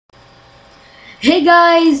Hey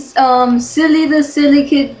guys, Silly the Silly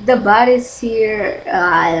Kid, the bot is here,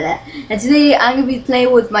 and today I'm gonna be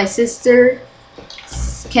playing with my sister,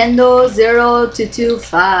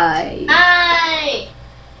 Kendo0225. Hi!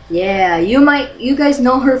 Yeah, you guys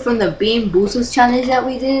know her from the Bean Boozles challenge that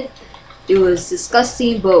we did. It was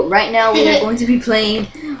disgusting, but right now we are going to be playing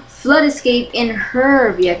Flood Escape in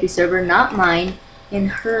her VIP server, not mine, in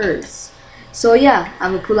hers. So yeah,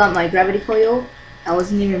 I'm gonna pull out my gravity coil. I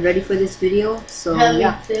wasn't even ready for this video, so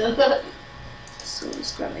yeah. So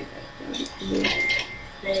let's grab my gravity coil.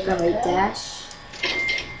 Let's grab my dash.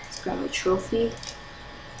 Let's grab my trophy.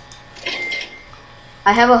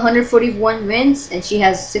 I have 141 wins and she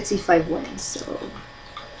has 65 wins. So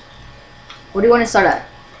what do you want to start at?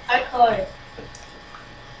 Hardcore.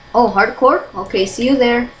 Oh, hardcore? Okay, see you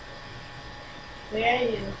there. Where are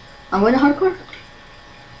you? I'm going to hardcore?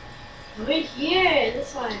 Over here,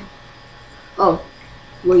 this one. Oh,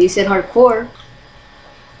 well you said hardcore.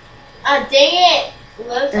 Oh, dang it!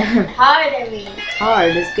 Looks hard at me.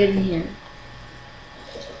 Hard, let's get in here.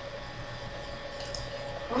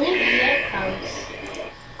 Only here comes.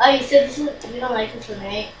 Oh, you said this is, you don't like this one,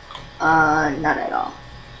 right? Not at all.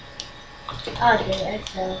 Oh, dang it, I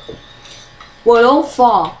fell. Well, don't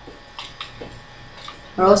fall.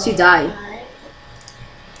 Or else you die.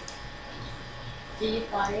 Did you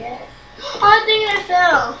fall yet? Oh, dang it, I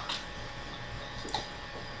fell.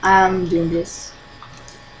 I'm doing this.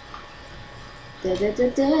 Da, da, da,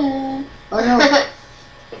 da. Oh no.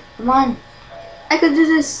 Come on. I could do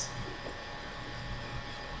this.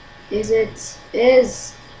 Is.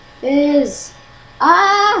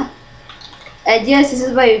 Ah! And yes, this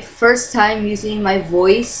is my first time using my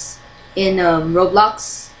voice in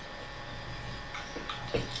Roblox.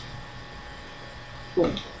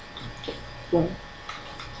 Boom. Boom.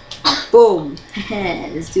 Boom.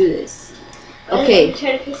 Let's do this. Okay. I'm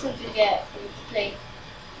trying to pick something to get for you to play.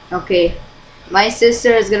 Okay. My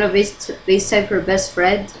sister is gonna FaceTime her best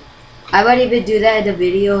friend. I might even do that in the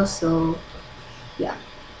video, so yeah.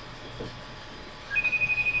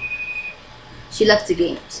 She left the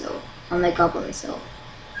game, so I'm like all by myself.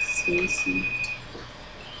 See.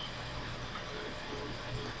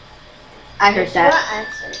 I heard that. She won't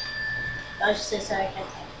answer. Oh, she said sorry, I can't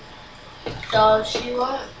talk. So she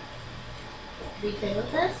won't be playing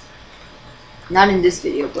with us? Not in this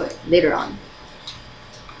video, but later on.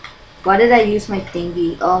 Why did I use my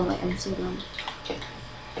thingy? Oh my, I'm so dumb.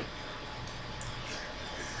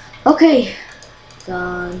 Okay.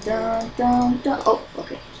 Dun dun dun dun. Oh,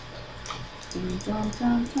 okay. Dun dun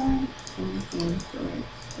dun dun dun dun dun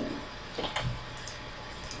dun.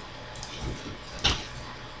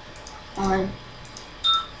 On.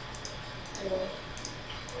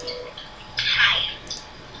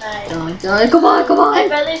 Hi. Dun dun. Come on. My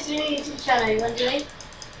brother's doing a YouTube channel. You want to do it?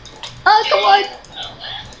 Oh, come on.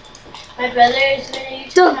 My brother is doing a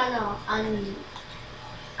YouTube Duh. channel on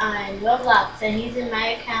Roblox, and he's in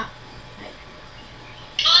my account.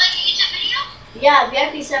 Yeah,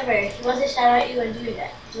 VIP server. He wants to shout out you and do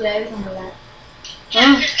everything with that.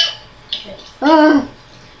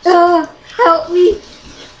 Help me.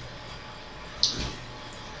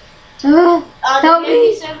 On Help the me.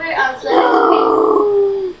 VIP server, on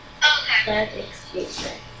Flood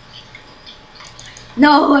Escape.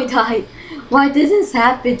 No, I died. Why did this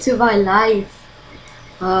happen to my life?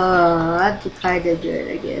 That's kind of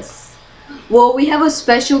good, I guess. Well, we have a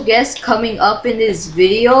special guest coming up in this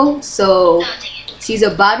video, so she's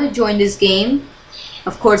about to join this game.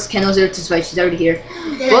 Of course, Kendo0225, she's already here.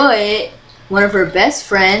 But one of her best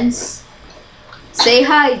friends. Say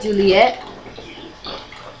hi, Juliet.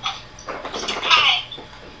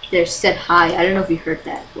 There, she said hi. I don't know if you heard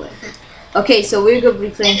that, but okay. So we're gonna be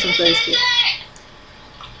playing some Flood Escape.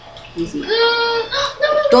 Easy.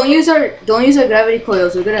 Don't use our gravity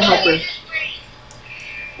coils. We're gonna help her.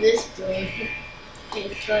 This way. Okay,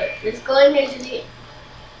 so let's go in here, Julie.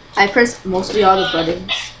 I pressed mostly all the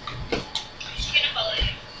buttons.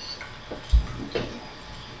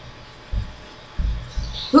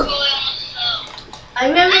 I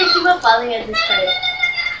remember you keep on falling at this part.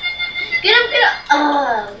 Get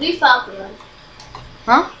up. We fall for one.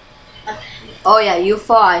 Huh? Oh yeah, you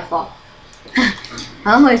fall, I fall.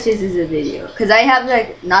 How much is this a video? Cause I have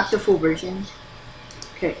like not the full version.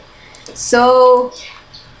 Okay,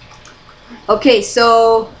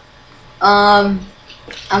 so I'm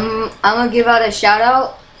gonna give out a shout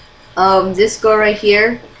out. This girl right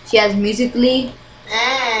here, she has Musically,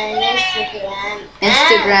 And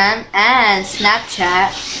Instagram, and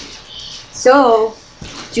Snapchat. So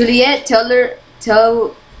Juliet, tell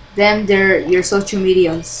them your social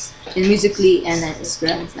medias in Musically and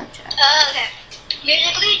Instagram and Snapchat. Okay.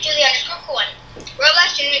 Musically, Julie_1.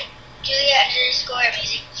 Roblox Julia underscore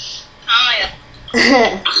music. Oh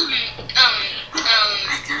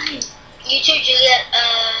my god. YouTube Juliet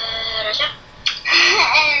Russia.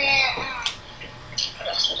 And then what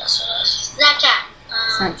else? Snapchat.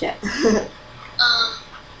 Snapchat.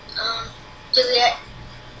 Juliet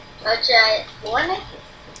Russia 1.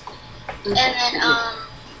 And then I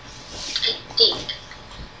think.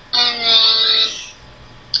 And then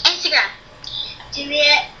Instagram.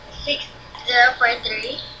 Juliet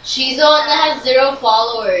 6043. She's the one that has 0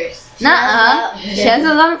 followers. Nuh-uh. She has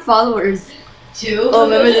a lot of followers. 2. Oh,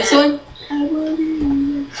 remember this one?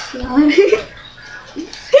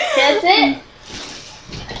 That's it?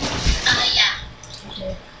 Yeah.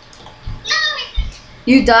 Okay.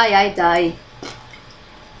 You die, I die.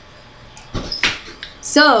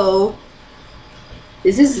 So,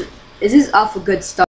 this is off a good start.